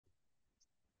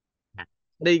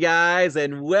Hey guys,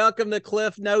 and welcome to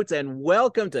Cliff Notes, and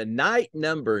welcome to night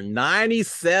number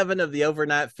 97 of the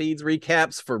Overnight Feeds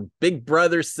recaps for Big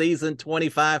Brother season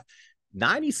 25.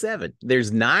 97.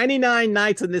 There's 99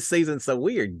 nights in this season, so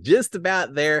we are just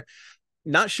about there.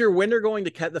 Not sure when they're going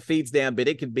to cut the feeds down, but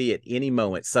it could be at any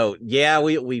moment. So yeah,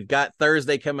 we've got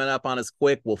Thursday coming up on us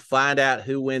quick. We'll find out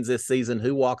who wins this season,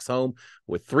 who walks home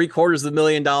with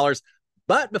 $750,000.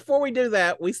 But before we do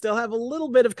that, we still have a little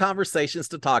bit of conversations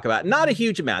to talk about. Not a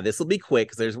huge amount. This will be quick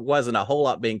because there wasn't a whole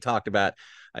lot being talked about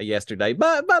yesterday,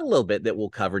 but a little bit that we'll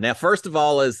cover. Now, first of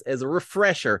all, as a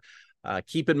refresher,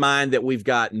 keep in mind that we've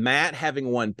got Matt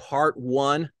having won part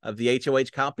one of the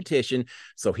HOH competition.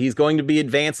 So he's going to be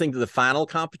advancing to the final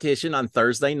competition on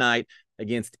Thursday night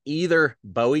against either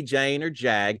Bowie Jane or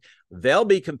Jag. They'll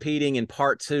be competing in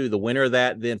part two. The winner of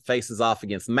that then faces off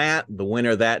against Matt. The winner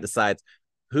of that decides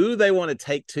who they want to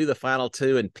take to the final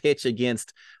two and pitch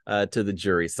against to the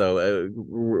jury. So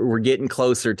we're getting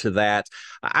closer to that.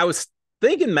 I was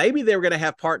thinking maybe they were going to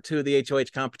have part two of the HOH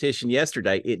competition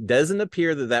yesterday. It doesn't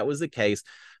appear that that was the case.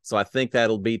 So I think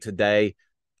that'll be today.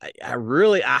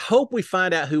 I hope we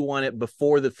find out who won it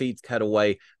before the feeds cut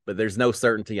away, but there's no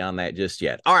certainty on that just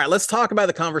yet. All right, let's talk about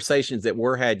the conversations that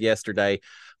were had yesterday.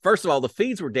 First of all, the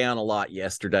feeds were down a lot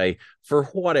yesterday for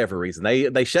whatever reason.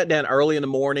 They shut down early in the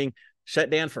morning,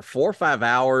 shut down for 4 or 5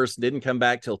 hours, didn't come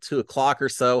back till 2 o'clock or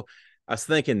so. I was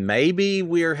thinking maybe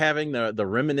we're having the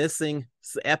reminiscing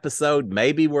episode.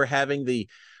 Maybe we're having the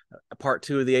part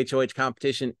two of the HOH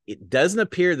competition. It doesn't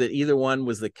appear that either one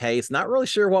was the case. Not really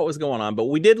sure what was going on, but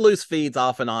we did lose feeds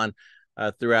off and on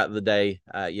throughout the day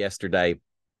yesterday.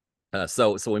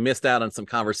 So we missed out on some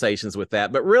conversations with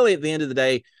that. But really, at the end of the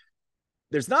day,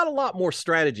 there's not a lot more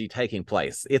strategy taking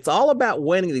place. It's all about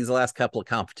winning these last couple of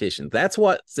competitions. That's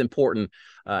what's important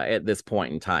at this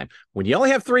point in time. When you only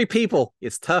have 3 people,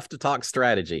 it's tough to talk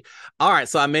strategy. All right,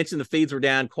 so I mentioned the feeds were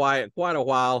down quite a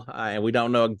while, and we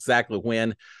don't know exactly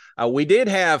when. We did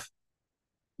have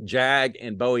Jag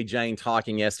and Bowie Jane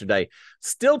talking yesterday,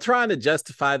 still trying to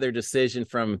justify their decision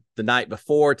from the night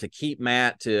before to keep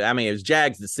Matt it was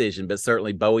Jag's decision, but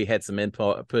certainly Bowie had some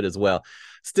input as well.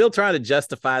 Still trying to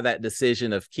justify that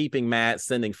decision of keeping Matt,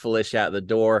 sending Felicia out the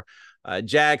door.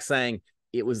 Jag saying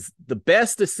it was the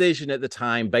best decision at the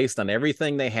time based on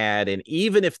everything they had. And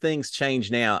even if things change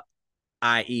now,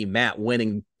 i.e. Matt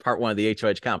winning part one of the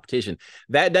HOH competition,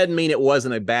 that doesn't mean it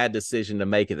wasn't a bad decision to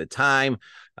make at the time.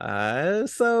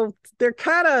 So they're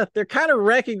kind of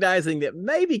recognizing that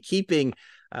maybe keeping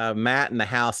Matt in the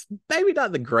house, maybe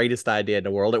not the greatest idea in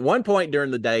the world. At one point during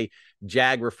the day,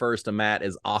 Jag refers to Matt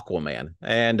as Aquaman.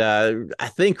 And I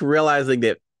think realizing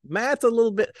that Matt's a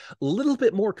little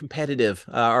bit more competitive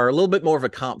or a little bit more of a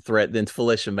comp threat than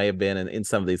Felicia may have been in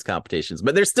some of these competitions.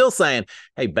 But they're still saying,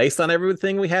 hey, based on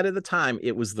everything we had at the time,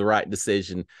 it was the right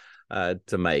decision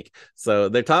to make. So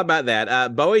they're talking about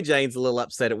that. Bowie Jane's a little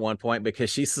upset at one point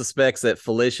because she suspects that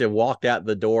Felicia walked out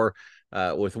the door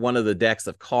with one of the decks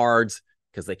of cards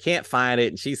because they can't find it.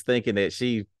 And she's thinking that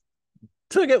she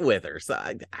took it with her. So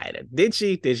did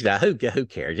she not? Who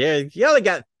cares? Yeah, you only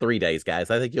got 3 days, guys.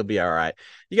 I think you'll be all right.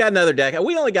 You got another deck.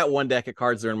 We only got 1 deck of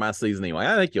cards during my season anyway.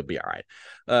 I think you'll be all right.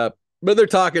 But they're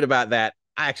talking about that.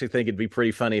 I actually think it'd be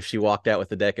pretty funny if she walked out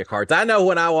with a deck of cards. I know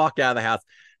when I walked out of the house,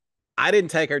 I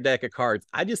didn't take her deck of cards.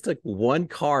 I just took 1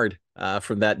 card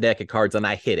from that deck of cards and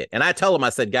I hit it. And I told them, I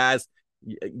said, guys,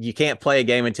 you can't play a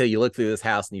game until you look through this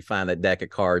house and you find that deck of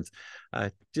cards,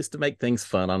 just to make things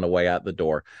fun on the way out the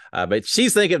door. But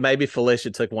she's thinking maybe Felicia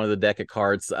took one of the deck of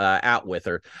cards out with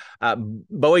her.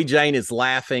 Bowie Jane is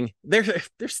laughing. They're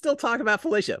still talking about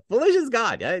Felicia. Felicia's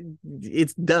gone.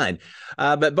 It's done.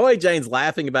 But Bowie Jane's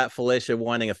laughing about Felicia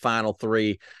wanting a final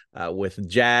 3 with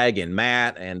Jag and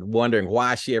Matt and wondering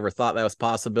why she ever thought that was a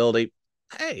possibility.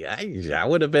 Hey, I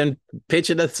would have been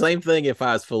pitching the same thing if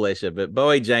I was Felicia, but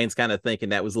Bowie Jane's kind of thinking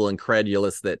that was a little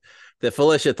incredulous that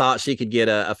Felicia thought she could get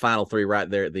a final 3 right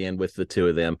there at the end with the 2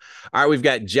 of them. All right, we've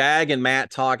got Jag and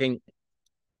Matt talking.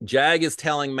 Jag is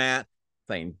telling Matt,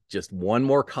 saying just 1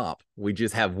 more comp. We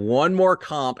just have 1 more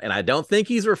comp, and I don't think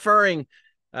he's referring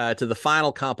to the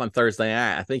final comp on Thursday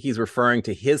night. I think he's referring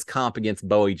to his comp against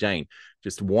Bowie Jane.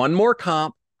 Just 1 more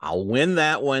comp. I'll win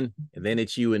that one, and then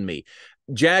it's you and me.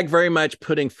 Jag very much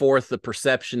putting forth the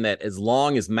perception that as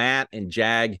long as Matt and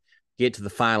Jag get to the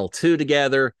final 2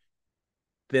 together,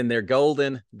 then they're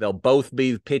golden. They'll both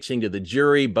be pitching to the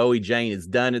jury. Bowie Jane is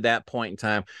done at that point in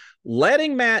time,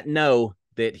 letting Matt know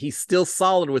that he's still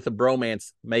solid with the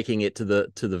bromance, making it to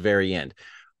the very end.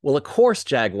 Well, of course,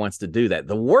 Jag wants to do that.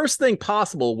 The worst thing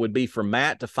possible would be for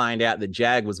Matt to find out that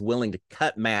Jag was willing to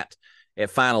cut Matt at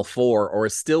Final Four or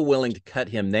is still willing to cut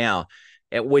him now,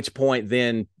 at which point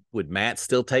then Would Matt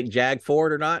still take Jag for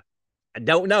it or not? I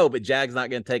don't know, but Jag's not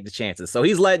going to take the chances. So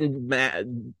he's letting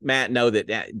Matt know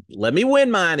that let me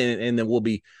win mine, and then we'll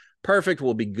be perfect.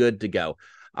 We'll be good to go.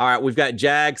 All right, we've got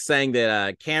Jag saying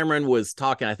that Cameron was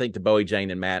talking, I think, to Bowie, Jane,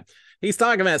 and Matt. He's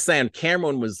talking about saying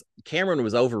Cameron was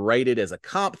overrated as a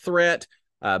comp threat.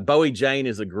 Bowie Jane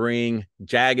is agreeing.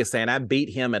 Jag is saying I beat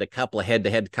him at a couple of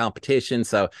head-to-head competitions.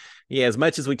 So yeah, as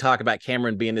much as we talk about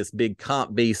Cameron being this big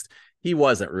comp beast, he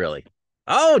wasn't really.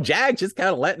 Oh, Jag just kind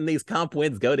of letting these comp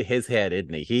wins go to his head,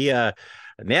 isn't he? He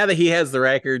now that he has the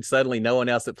record, suddenly no one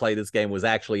else that played this game was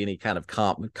actually any kind of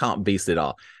comp beast at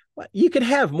all. Well, you can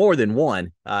have more than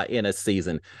one in a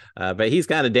season, but he's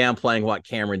kind of downplaying what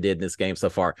Cameron did in this game so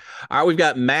far. All right, we've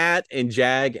got Matt and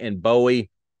Jag and Bowie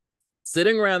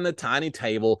sitting around the tiny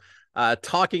table,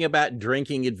 talking about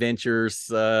drinking adventures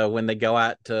when they go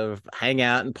out to hang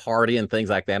out and party and things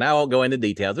like that. And I won't go into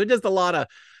details, but just a lot of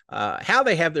how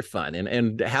they have their fun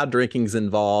and how drinking's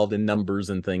involved and numbers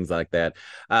and things like that.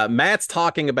 Matt's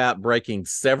talking about breaking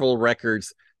several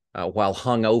records while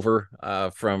hungover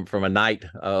from a night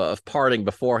of partying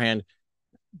beforehand.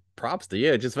 Props to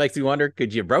you. It just makes me wonder,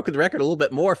 could you have broken the record a little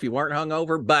bit more if you weren't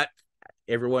hungover? But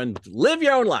everyone live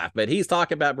your own life. But he's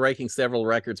talking about breaking several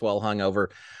records while hungover.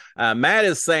 Matt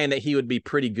is saying that he would be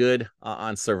pretty good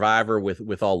on Survivor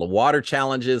with all the water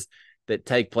challenges that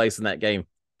take place in that game.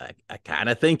 I kind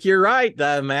of think you're right,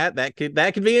 Matt. That could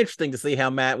be interesting to see how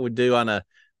Matt would do on a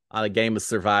game of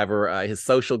Survivor. His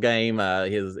social game,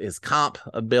 his comp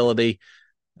ability.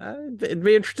 It'd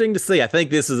be interesting to see. I think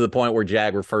this is the point where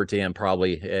Jag referred to him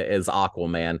probably as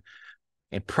Aquaman,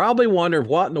 and probably wondered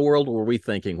what in the world were we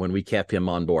thinking when we kept him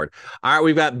on board. All right,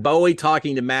 we've got Bowie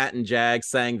talking to Matt and Jag,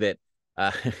 saying that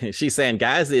she's saying,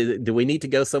 guys, do we need to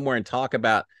go somewhere and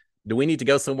strategize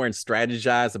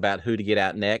about who to get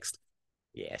out next?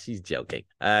 Yeah, she's joking.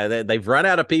 They've run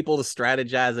out of people to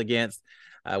strategize against,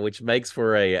 which makes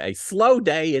for a slow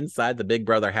day inside the Big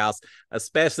Brother house,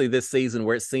 especially this season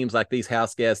where it seems like these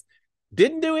house guests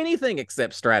didn't do anything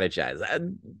except strategize.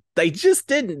 They just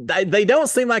didn't. They don't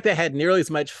seem like they had nearly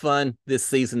as much fun this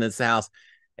season in this house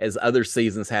as other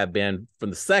seasons have been. From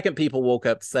the second people woke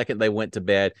up, the second they went to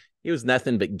bed, it was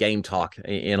nothing but game talk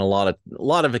in a lot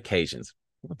of occasions.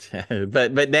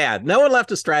 but yeah, no one left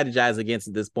to strategize against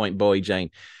at this point, Bowie,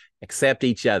 Jane, except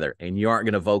each other, and you aren't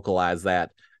going to vocalize that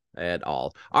at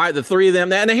all. All right, the three of them.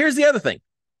 Now here's the other thing.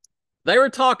 They were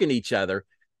talking to each other,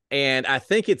 and I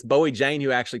think it's Bowie Jane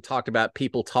who actually talked about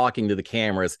people talking to the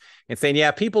cameras and saying, yeah,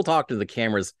 people talk to the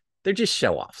cameras. They're just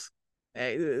show-offs.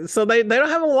 So they don't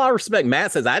have a lot of respect.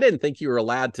 Matt says, I didn't think you were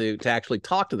allowed to actually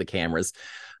talk to the cameras.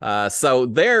 So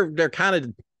they're kind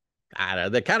of, I don't know,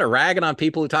 they're kind of ragging on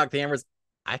people who talk to the cameras.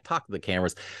 I talk to the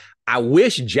cameras. I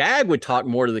wish Jag would talk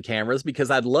more to the cameras,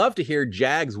 because I'd love to hear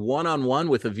Jag's one-on-one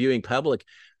with the viewing public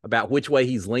about which way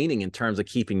he's leaning in terms of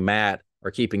keeping Matt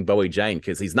or keeping Bowie Jane,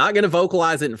 because he's not going to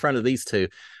vocalize it in front of these two.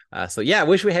 So yeah, I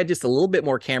wish we had just a little bit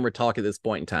more camera talk at this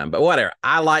point in time, but whatever.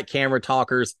 I like camera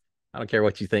talkers. I don't care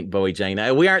what you think, Bowie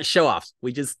Jane. We aren't show-offs.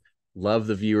 We just love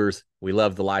the viewers. We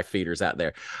love the live feeders out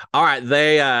there. All right.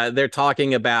 They're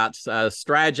talking about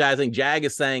strategizing. Jag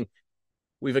is saying,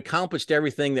 we've accomplished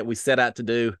everything that we set out to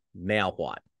do. Now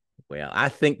what? Well, I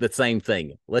think the same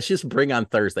thing. Let's just bring on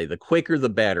Thursday. The quicker, the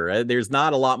better. There's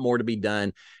not a lot more to be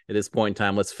done at this point in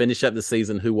time. Let's finish up the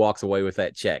season. Who walks away with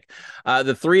that check?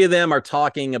 The three of them are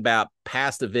talking about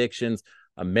past evictions,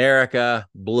 America,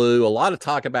 Blue, a lot of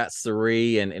talk about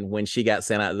Cirie and when she got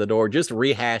sent out the door, just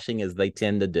rehashing as they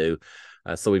tend to do.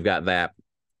 So we've got that.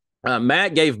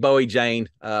 Matt gave Bowie Jane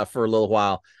for a little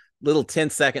while, little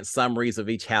 10-second summaries of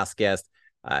each house guest.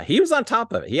 He was on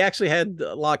top of it. He actually had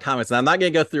a lot of comments. And I'm not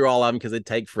going to go through all of them because it'd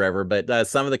take forever, but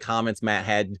some of the comments Matt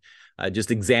had, just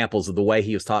examples of the way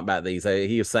he was talking about these.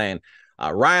 He was saying,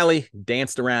 Riley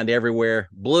danced around everywhere.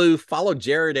 Blue followed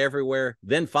Jared everywhere,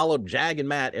 then followed Jag and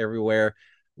Matt everywhere.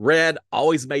 Red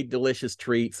always made delicious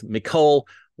treats. Nicole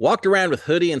walked around with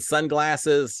hoodie and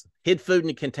sunglasses, hid food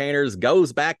in containers,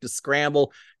 goes back to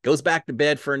scramble, goes back to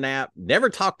bed for a nap, never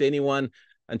talked to anyone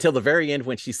until the very end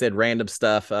when she said random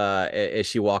stuff as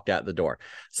she walked out the door.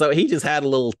 So he just had a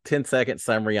little 10-second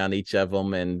summary on each of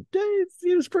them, and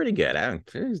he was pretty good.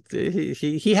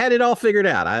 He had it all figured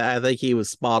out. I think he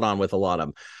was spot on with a lot of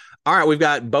them. All right, we've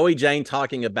got Bowie Jane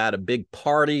talking about a big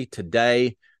party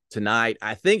tonight.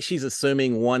 I think she's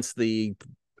assuming once the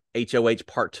HOH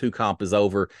Part 2 comp is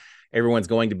over, everyone's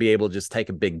going to be able to just take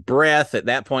a big breath. At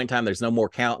that point in time, there's no more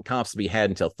comps to be had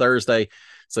until Thursday.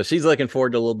 So she's looking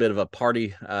forward to a little bit of a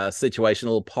party situation,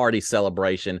 a little party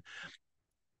celebration.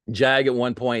 Jag at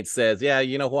one point says, yeah,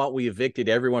 you know what? We evicted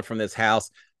everyone from this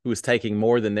house who was taking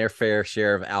more than their fair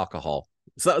share of alcohol.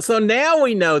 So now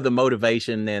we know the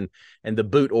motivation and the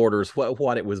boot orders,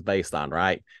 what it was based on,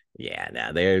 right? Yeah,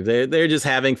 now they're just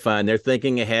having fun. They're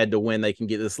thinking ahead to when they can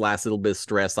get this last little bit of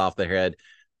stress off their head,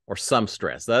 or some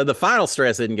stress. The final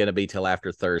stress isn't going to be till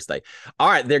after Thursday. All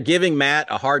right, they're giving Matt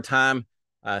a hard time,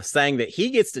 saying that he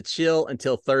gets to chill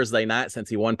until Thursday night since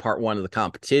he won part one of the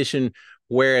competition,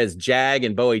 whereas Jag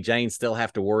and Bowie Jane still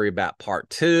have to worry about part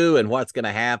two and what's going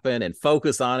to happen and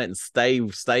focus on it and stay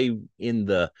in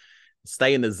the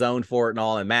zone for it and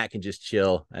all. And Matt can just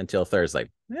chill until Thursday.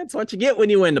 That's what you get when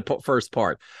you win the first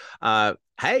part.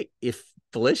 Hey, if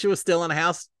Felicia was still in the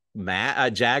house,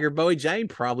 Matt, Jag or Bowie Jane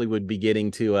probably would be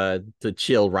getting to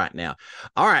chill right now.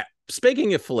 All right.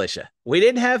 Speaking of Felicia, we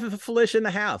didn't have Felicia in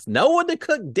the house. No one to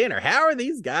cook dinner. How are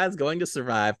these guys going to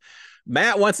survive?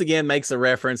 Matt once again makes a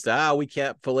reference to, we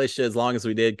kept Felicia as long as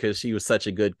we did because she was such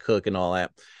a good cook and all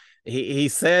that. He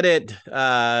said it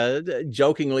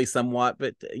jokingly somewhat,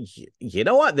 but you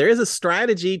know what? There is a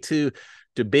strategy to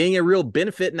being a real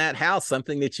benefit in that house,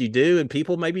 something that you do, and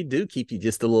people maybe do keep you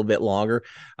just a little bit longer.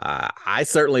 I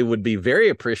certainly would be very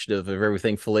appreciative of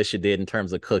everything Felicia did in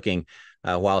terms of cooking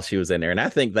while she was in there, and I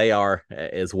think they are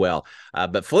as well.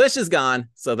 But Felicia's gone,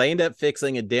 so they end up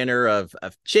fixing a dinner of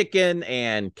chicken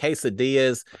and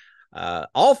quesadillas.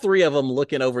 All three of them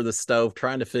looking over the stove,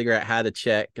 trying to figure out how to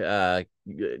check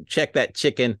that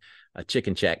chicken.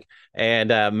 Chicken check and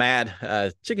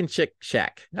Matt chicken chick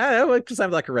shack. It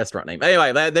sounds like a restaurant name.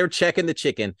 Anyway, they're checking the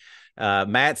chicken.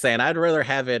 Matt saying, I'd rather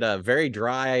have it very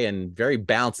dry and very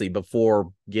bouncy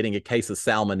before getting a case of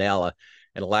salmonella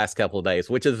in the last couple of days,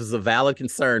 which is a valid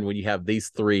concern when you have these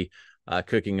three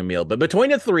cooking a meal. But between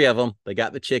the three of them, they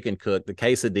got the chicken cooked, the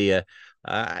quesadilla.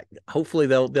 Hopefully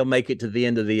they'll make it to the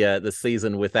end of the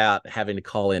season without having to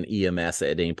call in EMS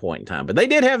at any point in time. But they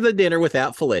did have the dinner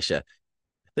without Felicia.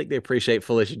 I think they appreciate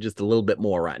Felicia just a little bit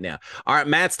more right now. All right,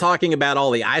 Matt's talking about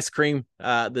all the ice cream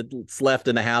that's left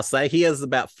in the house. He has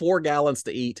about 4 gallons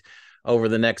to eat over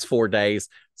the next 4 days.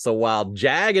 So while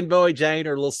Jag and Bowie Jane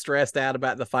are a little stressed out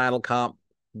about the final comp,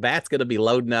 Matt's going to be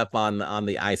loading up on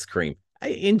the ice cream.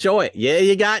 Enjoy it. Yeah,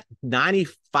 you got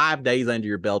 95 days under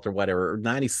your belt or whatever, or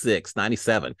 96,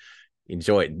 97.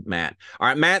 Enjoy it, Matt. All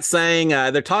right, Matt's saying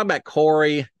they're talking about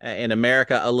Corey in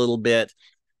America a little bit.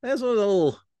 That's a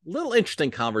little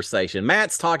interesting conversation.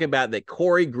 Matt's talking about that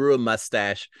Corey grew a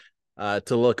mustache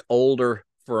to look older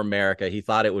for America. He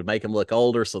thought it would make him look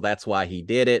older, so that's why he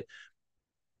did it.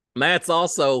 Matt's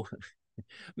also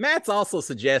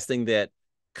suggesting that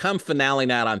come finale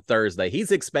night on Thursday,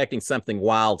 he's expecting something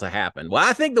wild to happen. Well,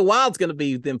 I think the wild's going to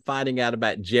be them finding out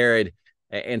about Jared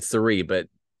and Cirie, but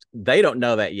they don't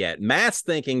know that yet. Matt's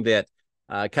thinking that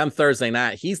come Thursday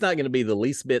night, he's not going to be the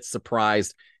least bit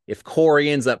surprised if Corey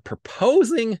ends up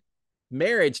proposing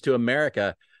marriage to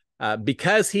America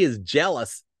because he is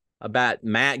jealous about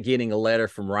Matt getting a letter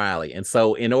from Riley. And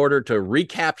so in order to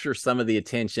recapture some of the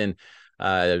attention,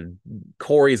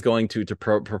 Corey's going to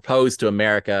propose to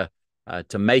America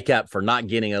to make up for not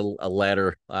getting a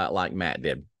letter like Matt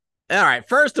did. All right.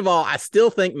 First of all, I still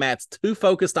think Matt's too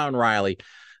focused on Riley.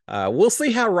 We'll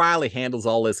see how Riley handles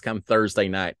all this come Thursday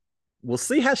night. We'll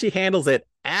see how she handles it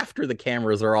after the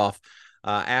cameras are off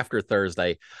after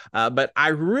Thursday. But I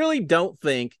really don't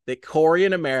think that Corey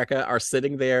and America are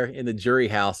sitting there in the jury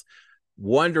house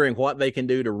wondering what they can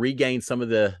do to regain some of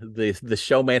the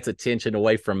showman's attention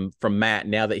away from Matt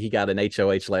now that he got an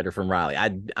HOH letter from Riley.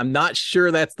 I'm not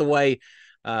sure that's the way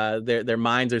their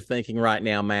minds are thinking right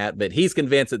now, Matt, but he's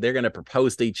convinced that they're going to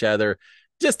propose to each other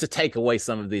just to take away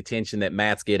some of the attention that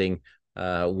Matt's getting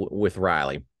with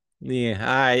Riley. Yeah,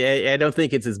 I don't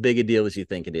think it's as big a deal as you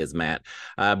think it is, Matt.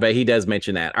 But he does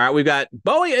mention that. All right, we've got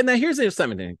Bowie, and now here's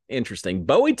something interesting.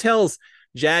 Bowie tells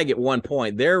Jag at one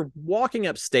point, they're walking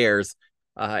upstairs,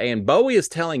 and Bowie is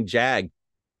telling Jag,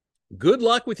 good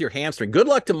luck with your hamstring. Good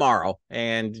luck tomorrow.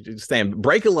 And saying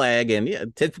break a leg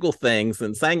and typical things,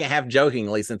 and saying it half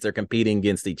jokingly since they're competing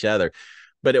against each other.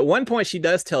 But at one point, she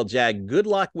does tell Jag, good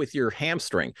luck with your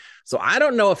hamstring. So I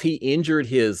don't know if he injured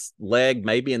his leg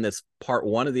maybe in this part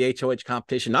one of the HOH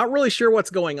competition. Not really sure what's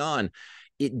going on.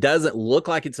 It doesn't look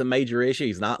like it's a major issue.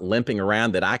 He's not limping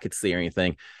around that I could see or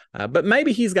anything. But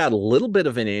maybe he's got a little bit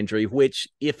of an injury, which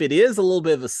if it is a little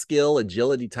bit of a skill,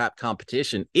 agility type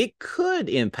competition, it could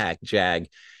impact Jag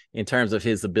in terms of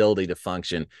his ability to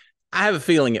function. I have a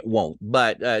feeling it won't,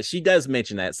 but she does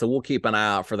mention that. So we'll keep an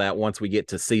eye out for that once we get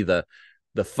to see the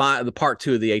part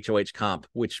two of the HOH comp,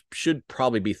 which should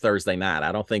probably be Thursday night.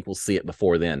 I don't think we'll see it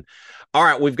before then. All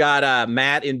right, we've got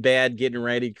Matt in bed getting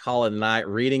ready to call it a night,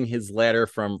 reading his letter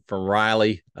from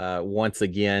Riley once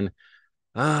again.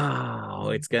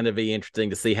 Oh, it's going to be interesting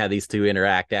to see how these two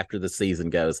interact after the season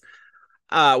goes.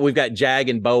 We've got Jag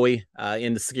and Bowie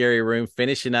in the scary room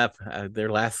finishing up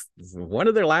one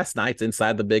of their last nights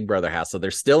inside the Big Brother house. So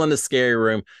they're still in the scary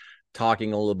room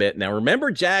talking a little bit. Now,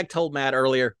 remember, Jag told Matt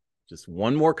earlier, just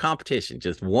one more competition,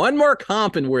 just one more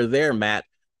comp, and we're there, Matt.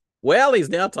 Well, he's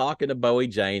now talking to Bowie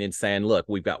Jane and saying, look,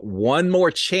 we've got one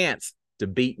more chance to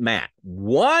beat Matt.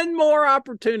 One more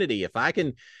opportunity. If I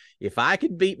could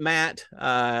beat Matt, if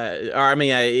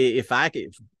I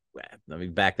could, let me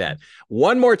back that.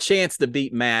 One more chance to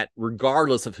beat Matt,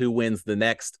 regardless of who wins the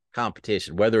next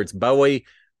competition, whether it's Bowie,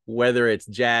 whether it's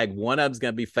Jag, one of them's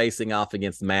going to be facing off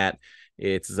against Matt.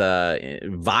 It's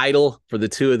vital for the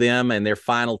two of them and their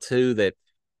final two that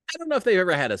I don't know if they've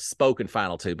ever had a spoken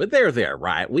final two, but they're there,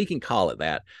 right? We can call it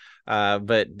that.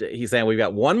 But he's saying we've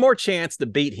got one more chance to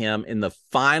beat him in the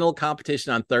final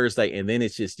competition on Thursday, and then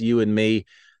it's just you and me,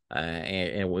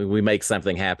 and we make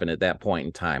something happen at that point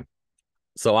in time.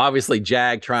 So obviously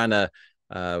Jag trying to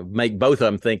make both of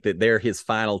them think that they're his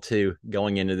final two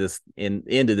going into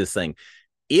this thing.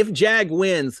 If Jag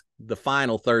wins the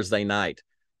final Thursday night,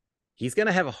 he's going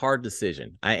to have a hard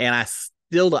decision. I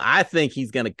think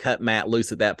he's going to cut Matt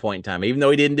loose at that point in time, even though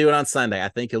he didn't do it on Sunday. I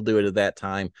think he'll do it at that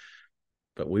time,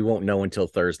 but we won't know until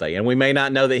Thursday. And we may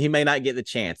not know that he may not get the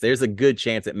chance. There's a good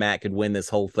chance that Matt could win this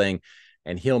whole thing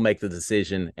and he'll make the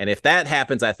decision. And if that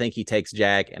happens, I think he takes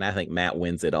Jag and I think Matt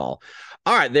wins it all.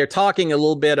 All right. They're talking a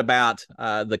little bit about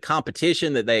the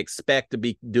competition that they expect to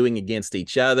be doing against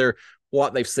each other,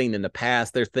 what they've seen in the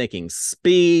past. They're thinking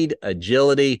speed,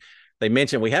 agility. They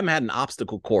mentioned we haven't had an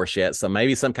obstacle course yet, so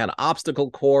maybe some kind of obstacle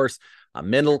course, a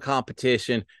mental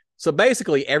competition. So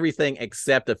basically everything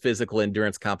except a physical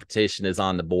endurance competition is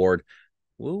on the board.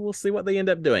 We'll see what they end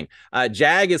up doing.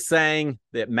 Jag is saying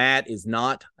that Matt is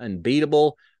not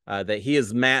unbeatable, that he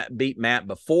has beat Matt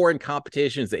before in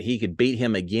competitions, that he could beat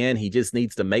him again. He just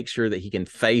needs to make sure that he can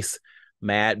face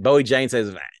Matt. Bowie Jane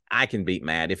says, I can beat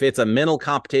Matt. If it's a mental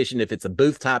competition, if it's a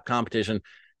booth type competition,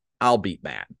 I'll beat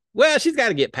Matt. Well, she's got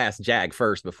to get past Jag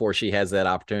first before she has that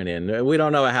opportunity. And we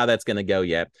don't know how that's going to go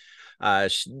yet.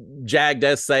 Jag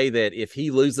does say that if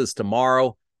he loses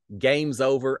tomorrow, game's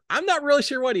over. I'm not really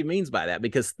sure what he means by that,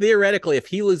 because theoretically, if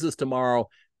he loses tomorrow,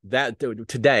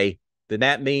 today, then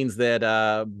that means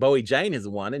that Bowie Jane has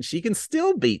won and she can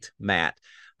still beat Matt.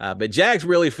 But Jag's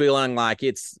really feeling like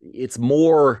it's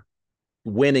more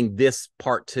winning this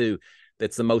part two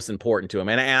that's the most important to him.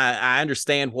 And I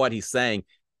understand what he's saying.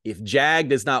 If Jag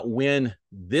does not win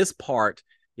this part,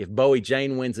 if Bowie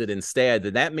Jane wins it instead,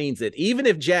 then that means that even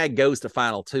if Jag goes to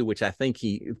final two, which I think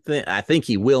he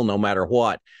will no matter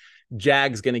what,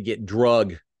 Jag's going to get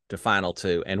drugged to final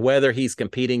two. And whether he's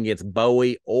competing against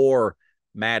Bowie or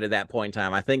Matt at that point in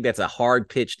time, I think that's a hard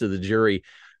pitch to the jury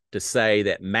to say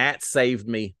that Matt saved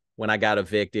me when I got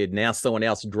evicted. Now someone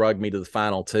else drugged me to the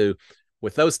final two.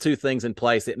 With those two things in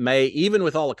place, it may, even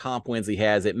with all the comp wins he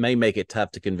has, it may make it tough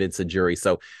to convince the jury.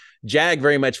 So Jag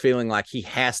very much feeling like he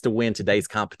has to win today's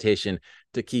competition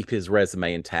to keep his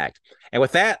resume intact. And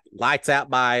with that, lights out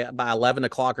by 11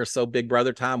 o'clock or so, Big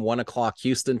Brother time, 1 o'clock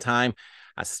Houston time.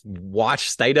 I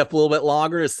stayed up a little bit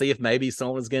longer to see if maybe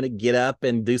someone's going to get up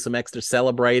and do some extra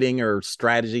celebrating or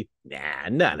strategy. Nah,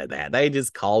 none of that. They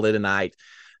just called it a night,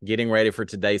 getting ready for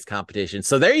today's competition.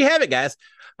 So there you have it, guys.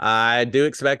 I do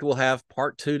expect we'll have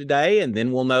part two today, and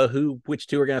then we'll know which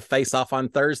two are going to face off on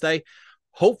Thursday.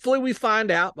 Hopefully we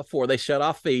find out before they shut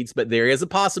off feeds, but there is a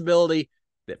possibility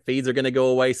that feeds are going to go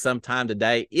away sometime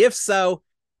today. If so,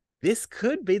 this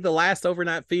could be the last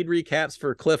overnight feed recaps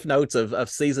for Cliff Notes of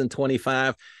season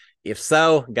 25. If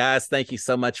so, guys, thank you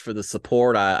so much for the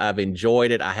support. I've enjoyed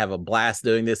it. I have a blast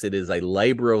doing this. It is a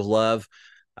labor of love.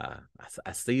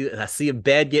 I see a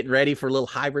bed getting ready for a little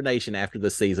hibernation after the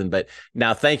season, but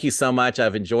now thank you so much.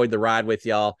 I've enjoyed the ride with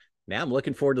y'all. Now I'm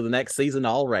looking forward to the next season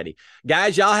already.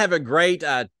 Guys, y'all have a great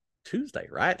Tuesday,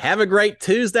 right? Have a great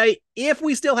Tuesday. If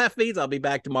we still have feeds, I'll be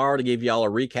back tomorrow to give y'all a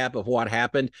recap of what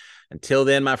happened. Until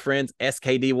then, my friends,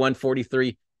 SKD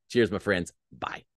 143. Cheers, my friends. Bye.